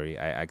am sorry.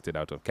 I acted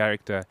out of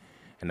character,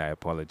 and I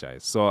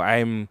apologize. So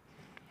I'm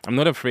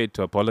not afraid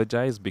to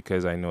apologize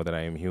because I know that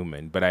I am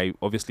human. But I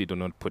obviously do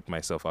not put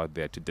myself out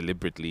there to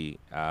deliberately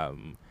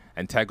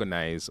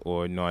antagonize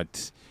or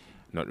not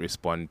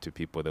respond to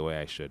people the way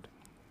I should.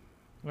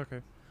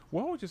 Okay.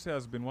 What would you say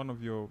has been one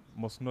of your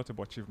most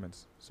notable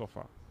achievements so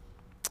far?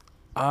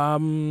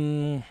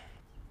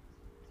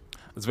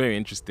 It's very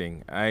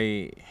interesting.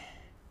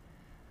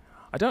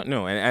 I don't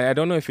know. And I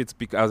don't know if it's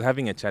because I was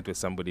having a chat with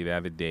somebody the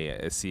other day,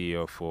 a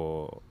CEO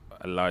for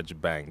a large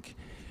bank,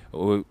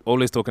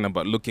 always talking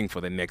about looking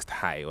for the next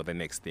high or the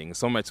next thing,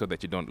 so much so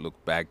that you don't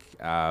look back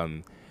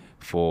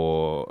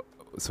for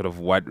sort of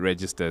what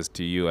registers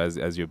to you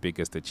as your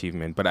biggest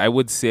achievement. But I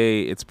would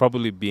say it's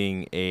probably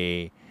being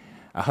a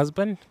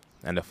husband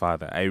and a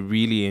father. I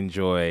really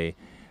enjoy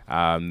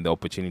the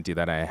opportunity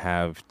that I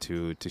have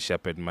to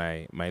shepherd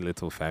my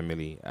little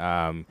family.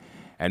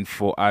 And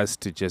for us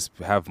to just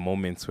have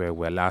moments where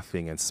we're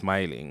laughing and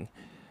smiling,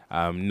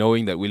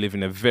 knowing that we live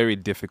in a very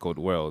difficult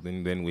world,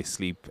 and then we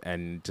sleep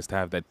and just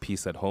have that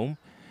peace at home,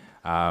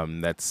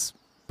 that's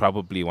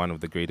probably one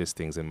of the greatest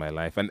things in my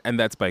life. And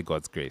that's by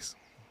God's grace.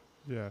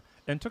 Yeah.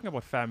 And talking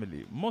about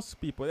family,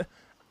 most people,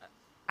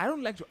 I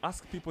don't like to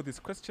ask people this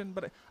question,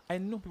 but I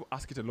know people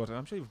ask it a lot, and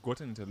I'm sure you've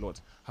gotten it a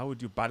lot. How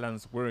would you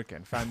balance work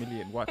and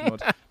family and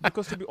whatnot?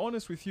 Because to be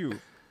honest with you,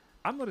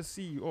 I'm not a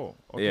CEO,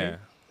 okay? Yeah.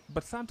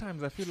 But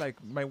sometimes I feel like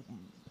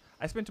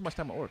I spend too much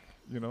time at work,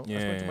 I Yeah.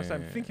 spend too much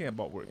time thinking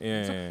about work.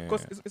 Yeah.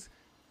 Because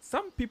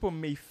some people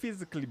may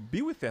physically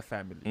be with their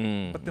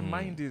family, but the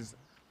mind is,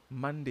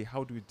 Monday,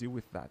 how do we deal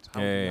with that?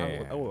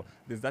 Oh,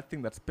 there's that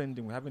thing that's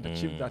pending, we haven't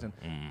achieved that. And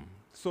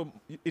so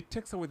it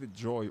takes away the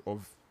joy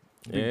of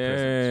being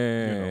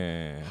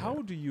present.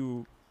 How do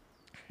you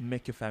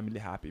make your family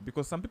happy?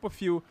 Because some people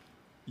feel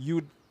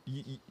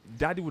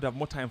daddy would have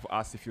more time for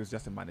us if he was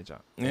just a manager.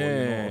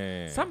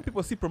 Or, some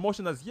people see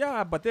promotion as,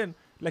 but then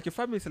like your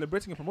family is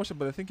celebrating a promotion,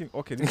 but they're thinking,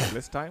 okay, this is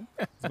less time.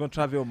 He's going to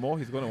travel more.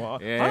 He's going to. How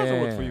does it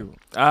work for you?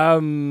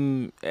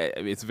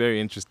 It's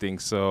very interesting.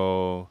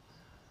 So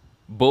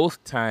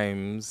both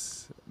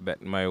times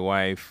that my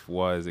wife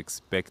was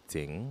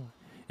expecting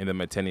in the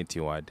maternity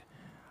ward,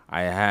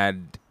 I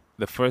had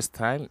the first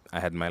time I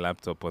had my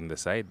laptop on the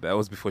side, that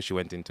was before she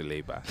went into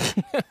labor.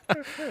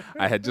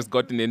 I had just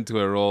gotten into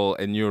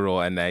a new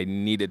role, and I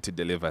needed to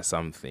deliver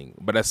something.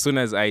 But as soon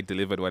as I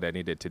delivered what I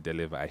needed to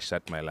deliver, I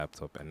shut my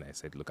laptop and I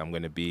said, look, I'm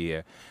going to be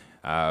here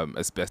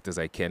as best as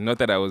I can. Not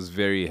that I was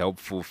very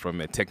helpful from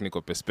a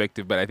technical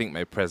perspective, but I think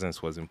my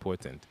presence was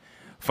important.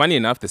 Funny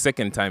enough, the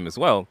second time as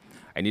well,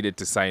 I needed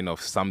to sign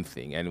off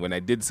something. And when I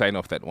did sign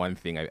off that one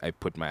thing, I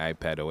put my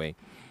iPad away.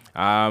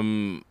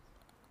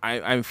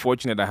 I'm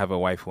fortunate I have a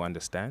wife who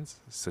understands.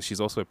 So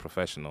she's also a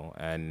professional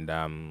and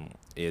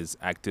is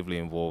actively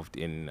involved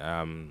in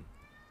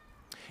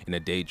a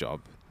day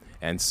job.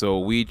 And so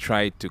we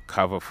try to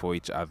cover for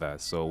each other.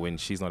 So when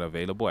she's not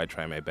available, I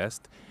try my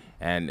best.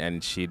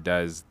 And she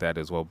does that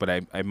as well. But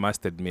I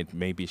must admit,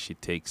 maybe she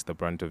takes the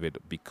brunt of it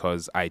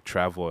because I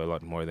travel a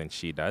lot more than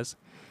she does.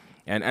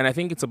 And I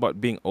think it's about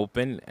being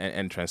open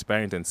and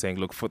transparent and saying,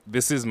 look,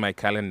 this is my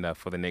calendar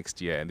for the next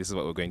year, and this is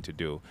what we're going to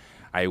do.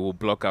 I will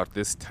block out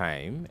this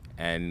time,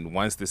 and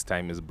once this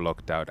time is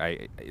blocked out,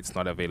 it's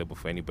not available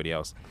for anybody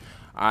else.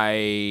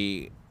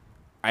 I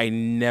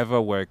never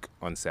work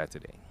on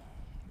Saturday.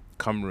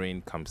 Come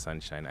rain, come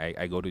sunshine.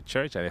 I go to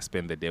church and I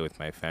spend the day with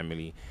my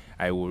family.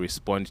 I will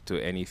respond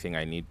to anything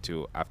I need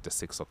to after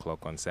 6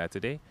 o'clock on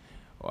Saturday.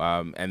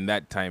 And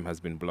that time has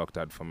been blocked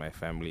out for my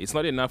family. It's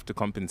not enough to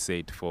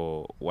compensate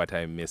for what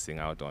I'm missing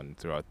out on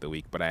throughout the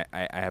week, but I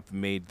have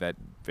made that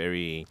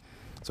very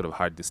sort of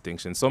hard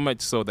distinction. So much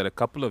so that a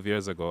couple of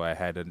years ago, I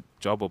had a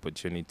job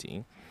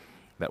opportunity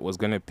that was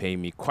going to pay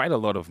me quite a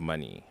lot of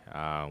money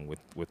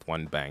with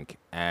one bank.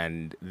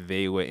 And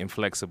they were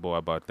inflexible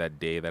about that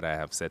day that I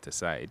have set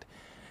aside.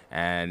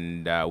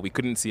 And we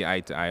couldn't see eye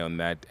to eye on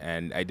that,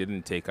 and I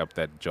didn't take up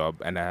that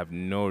job, and I have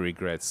no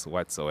regrets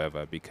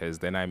whatsoever, because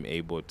then I'm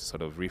able to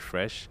sort of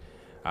refresh,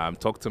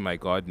 talk to my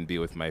God, and be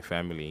with my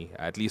family.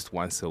 At least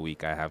once a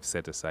week, I have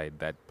set aside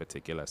that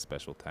particular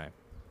special time.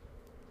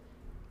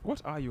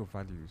 What are your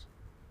values?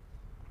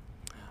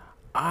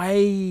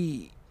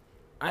 I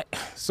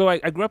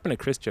grew up in a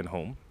Christian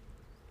home,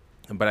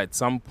 but at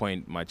some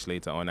point much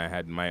later on, I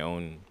had my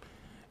own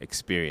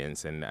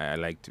experience, and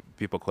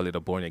people call it a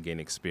born again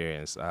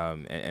experience.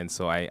 And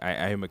so I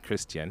am a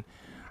Christian.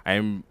 I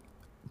am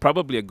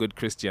probably a good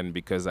Christian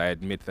because I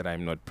admit that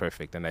I'm not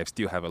perfect, and I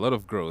still have a lot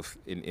of growth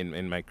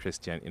in my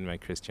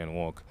Christian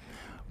walk.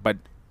 But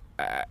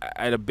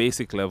at a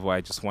basic level,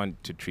 I just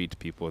want to treat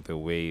people the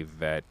way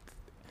that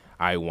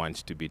I want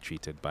to be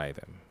treated by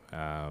them.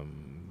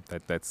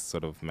 That's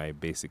sort of my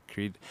basic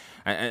creed.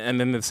 And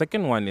then the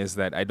second one is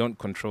that I don't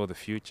control the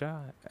future,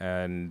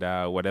 and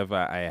whatever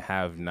I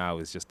have now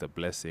is just a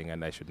blessing,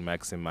 and I should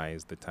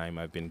maximize the time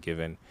I've been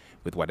given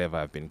with whatever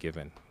I've been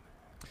given.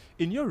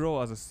 In your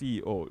role as a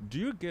CEO, do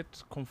you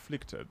get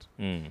conflicted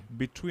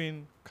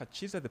between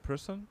Kachiza the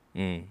person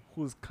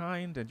who's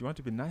kind and you want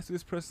to be nice to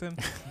this person,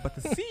 but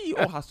the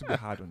CEO has to be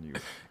hard on you?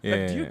 Yeah.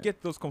 Like, do you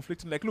get those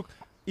conflicting? Like, look,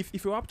 if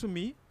it were up to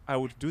me, I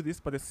would do this,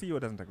 but the CEO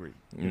doesn't agree.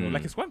 You know,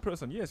 like, it's one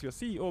person. Yes, you're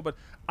CEO, but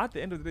at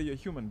the end of the day, you're a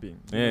human being.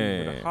 You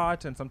know, with a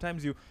heart, and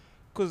sometimes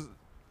because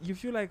you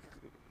feel like,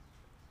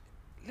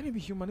 let me be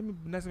human, let me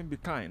be nice, let me be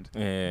kind.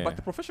 Yeah. But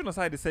the professional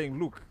side is saying,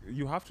 look,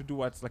 you have to do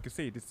what's, like you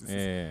say,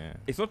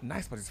 it's not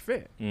nice, but it's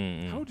fair.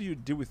 How do you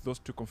deal with those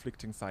two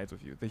conflicting sides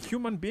of you? The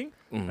human being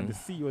and the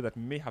CEO that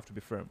may have to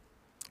be firm.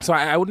 So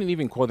I wouldn't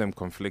even call them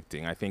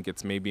conflicting. I think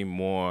it's maybe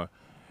more,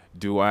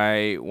 do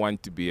I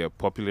want to be a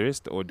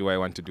popularist or do I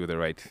want to do the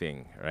right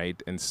thing,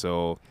 right? And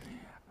so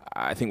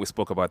I think we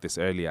spoke about this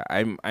earlier.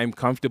 I'm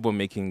comfortable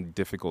making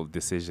difficult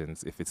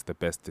decisions if it's the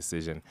best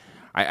decision.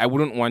 I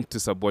wouldn't want to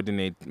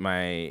subordinate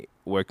my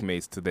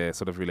workmates to the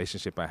sort of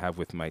relationship I have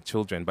with my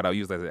children, but I'll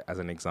use that as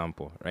an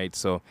example, right?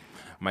 So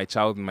my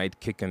child might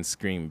kick and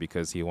scream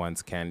because he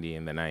wants candy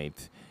in the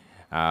night.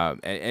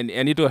 And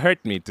it will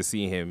hurt me to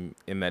see him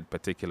in that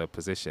particular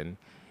position.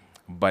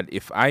 But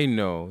if I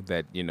know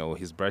that,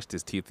 he's brushed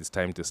his teeth, it's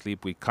time to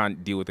sleep, we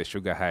can't deal with a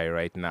sugar high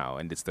right now,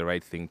 and it's the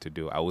right thing to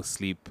do, I will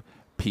sleep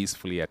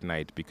peacefully at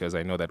night because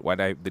I know that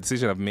the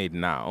decision I've made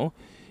now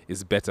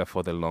is better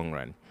for the long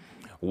run.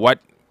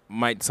 What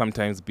might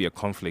sometimes be a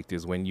conflict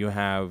is when you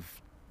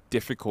have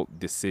difficult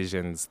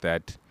decisions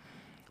that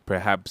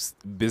perhaps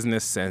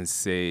business sense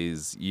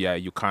says, yeah,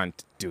 you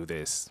can't do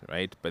this,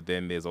 right? But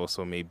then there's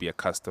also maybe a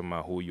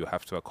customer who you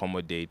have to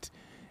accommodate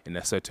in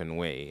a certain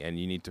way, and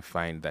you need to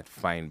find that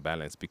fine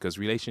balance because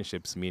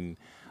relationships mean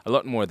a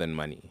lot more than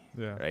money,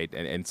 right?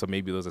 And so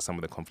maybe those are some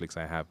of the conflicts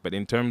I have. But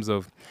in terms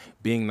of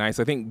being nice,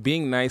 I think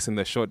being nice in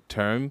the short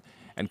term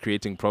and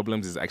creating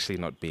problems is actually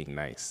not being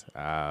nice.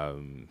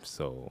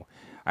 So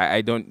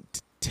I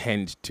don't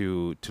tend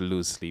to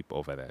lose sleep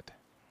over that.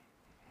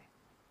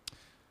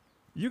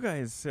 You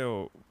guys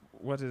sell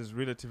what is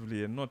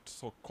relatively a not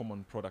so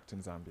common product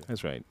in Zambia.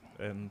 That's right.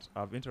 And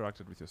I've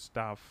interacted with your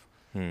staff.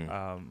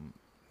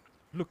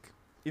 Look,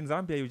 in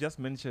Zambia, you just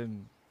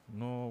mentioned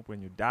no,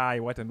 when you die,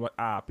 what and what?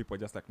 People are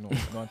just like, no,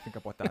 I don't think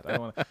about that. I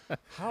don't wanna.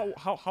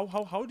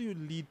 How do you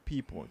lead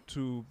people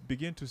to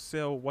begin to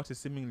sell what is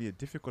seemingly a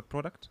difficult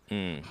product?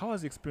 How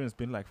has the experience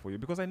been like for you?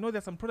 Because I know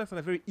there's some products that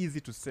are very easy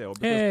to sell.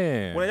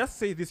 Because when I just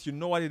say this, you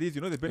know what it is,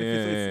 you know the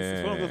benefits. So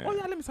it's one of those, oh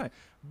yeah, let me sign.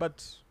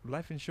 But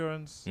life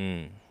insurance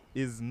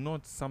is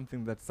not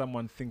something that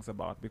someone thinks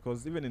about,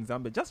 because even in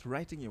Zambia, just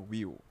writing a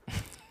will,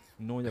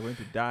 knowing you're going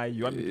to die,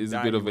 you want me to die. It's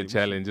a bit of a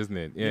challenge, isn't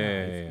it?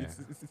 Yeah.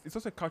 It's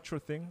also a cultural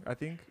thing, I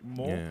think,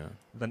 more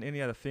than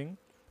any other thing.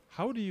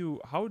 How do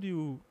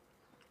you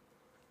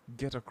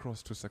get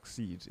across to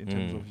succeed in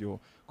terms of your?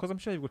 Because I'm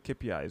sure you've got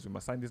KPIs. We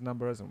must sign these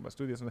numbers and we must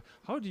do this.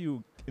 How do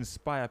you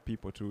inspire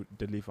people to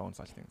deliver on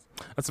such things?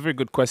 That's a very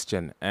good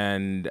question,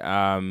 and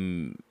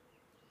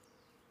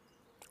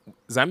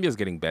Zambia is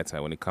getting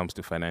better when it comes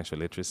to financial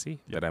literacy,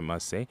 that I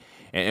must say.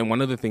 And one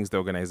of the things the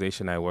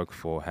organization I work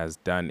for has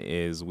done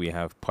is we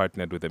have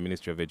partnered with the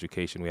Ministry of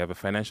Education. We have a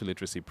financial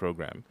literacy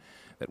program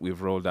that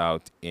we've rolled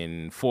out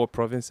in 4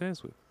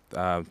 provinces with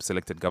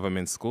selected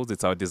government schools.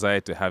 It's our desire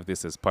to have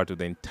this as part of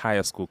the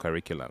entire school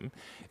curriculum.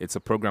 It's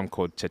a program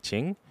called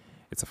Chaching.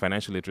 It's a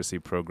financial literacy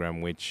program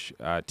which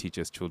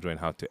teaches children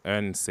how to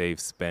earn, save,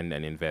 spend,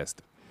 and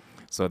invest,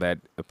 so that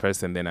a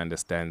person then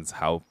understands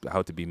how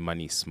to be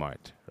money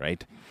smart,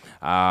 right?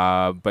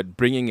 But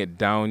bringing it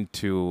down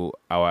to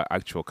our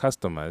actual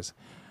customers,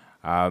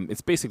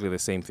 it's basically the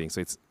same thing.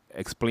 So it's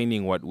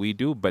explaining what we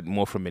do, but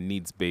more from a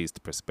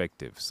needs-based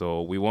perspective.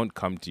 So we won't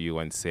come to you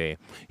and say,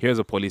 here's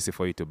a policy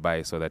for you to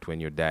buy so that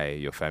when you die,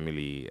 your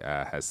family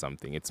has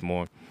something. It's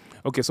more,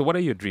 okay, so what are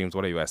your dreams?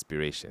 What are your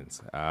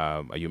aspirations?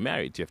 Are you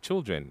married? Do you have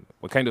children?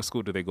 What kind of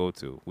school do they go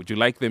to? Would you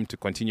like them to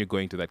continue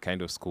going to that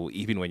kind of school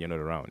even when you're not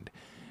around?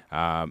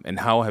 And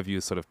how have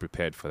you sort of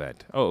prepared for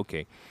that? Oh,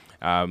 okay.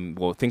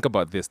 Well, think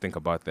about this, think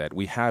about that.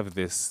 We have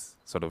this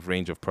sort of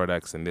range of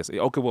products and this.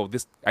 Okay, well,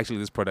 this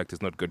product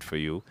is not good for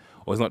you,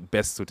 or is not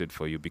best suited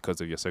for you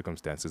because of your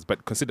circumstances,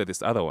 but consider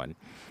this other one.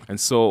 And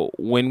so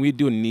when we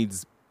do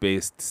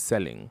needs-based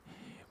selling,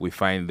 we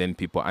find then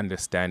people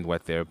understand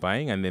what they're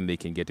buying, and then they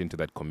can get into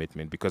that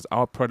commitment, because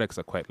our products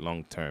are quite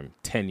long-term,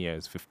 10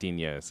 years, 15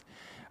 years.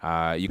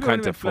 You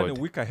can't afford a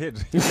week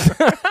ahead.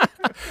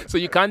 So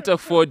you can't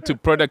afford to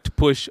product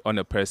push on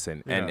a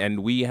person.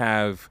 And we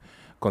have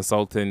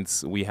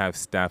consultants, we have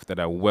staff that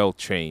are well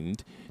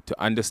trained to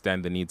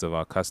understand the needs of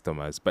our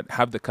customers, but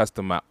have the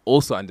customer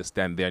also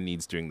understand their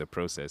needs during the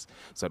process,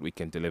 so that we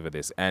can deliver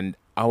this. And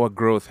our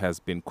growth has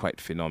been quite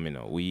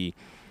phenomenal. We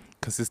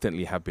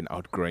consistently have been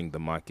outgrowing the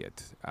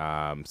market,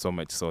 so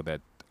much so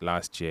that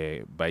last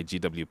year, by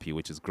GWP,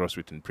 which is gross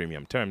written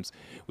premium terms,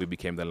 we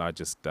became the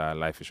largest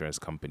life insurance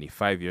company.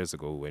 5 years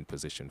ago, we were in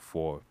position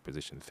 4,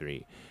 position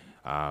 3.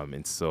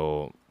 And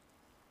so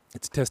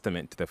it's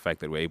testament to the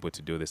fact that we're able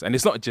to do this. And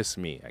it's not just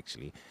me,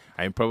 actually.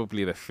 I'm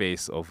probably the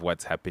face of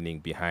what's happening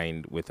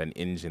behind, with an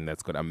engine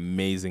that's got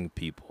amazing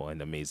people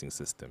and amazing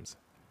systems.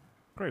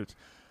 Great.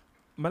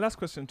 My last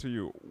question to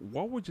you,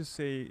 what would you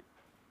say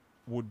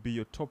would be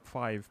your top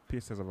 5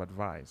 pieces of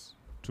advice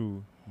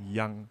to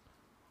young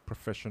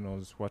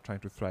professionals who are trying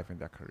to thrive in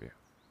their career?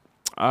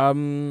 I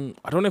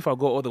don't know if I'll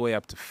go all the way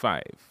up to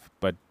 5,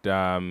 but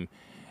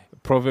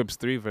Proverbs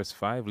 3 verse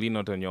 5, lean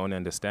not on your own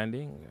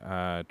understanding,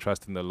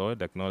 trust in the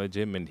Lord, acknowledge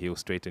him, and he'll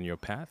straighten your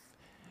path,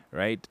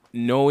 right?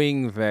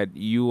 Knowing that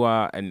you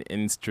are an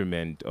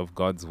instrument of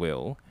God's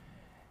will,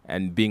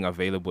 and being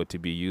available to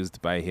be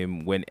used by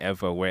him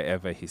whenever,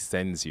 wherever he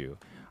sends you,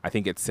 I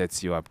think it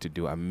sets you up to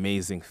do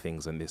amazing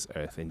things on this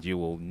earth, and you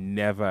will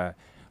never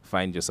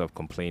find yourself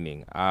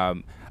complaining.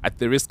 At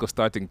the risk of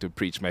starting to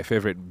preach, my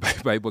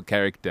favorite Bible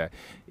character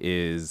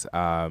is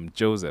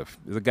Joseph.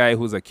 There's a guy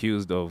who's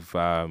accused of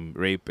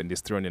rape and is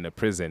thrown in a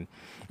prison,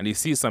 and he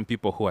sees some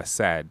people who are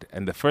sad,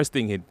 and the first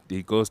thing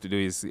he goes to do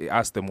is he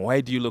asks them,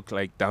 why do you look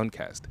like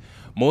downcast?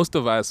 Most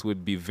of us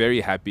would be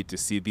very happy to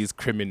see these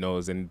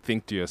criminals and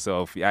think to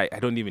yourself, I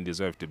don't even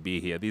deserve to be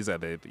here. These are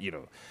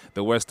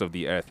the worst of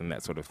the earth, and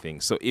that sort of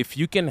thing. So if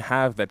you can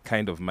have that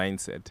kind of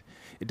mindset,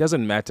 it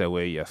doesn't matter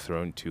where you're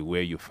thrown to,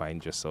 where you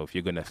find yourself.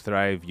 You're going to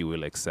thrive. You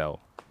will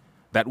excel.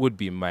 That would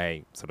be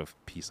my sort of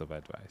piece of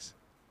advice.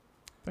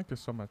 Thank you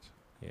so much.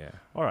 Yeah.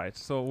 All right.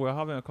 So we're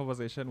having a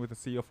conversation with the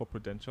CEO for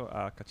Prudential,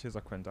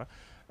 Kachiza Kwenda.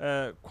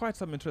 Quite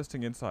some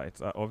interesting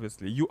insights,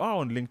 obviously. You are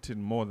on LinkedIn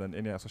more than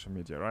any other social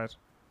media, right?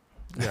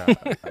 Yeah.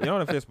 You're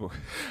not on Facebook?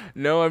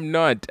 No, I'm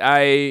not.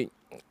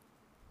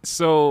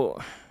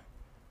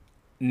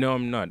 No,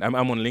 I'm not. I'm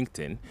on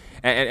LinkedIn.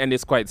 And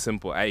it's quite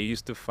simple. I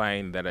used to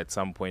find that at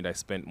some point I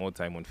spent more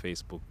time on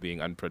Facebook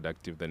being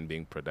unproductive than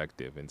being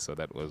productive. And so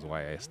that was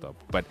why I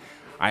stopped. But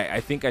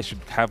I think I should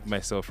have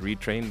myself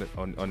retrained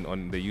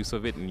on the use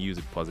of it and use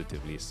it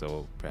positively.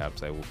 So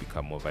perhaps I will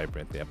become more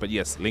vibrant there. But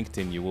yes,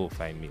 LinkedIn, you will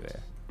find me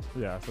there.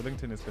 Yeah, so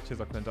LinkedIn is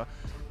Kachiza Kwenda.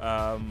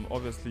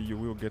 Obviously, you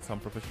will get some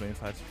professional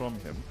insights from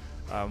him.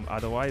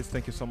 Otherwise,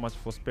 thank you so much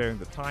for sparing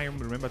the time.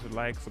 Remember to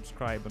like,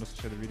 subscribe, and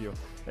also share the video.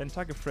 And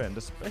tag a friend,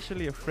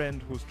 especially a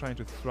friend who's trying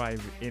to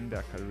thrive in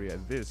their career.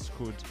 This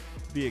could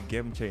be a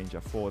game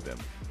changer for them.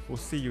 We'll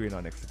see you in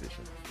our next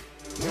edition.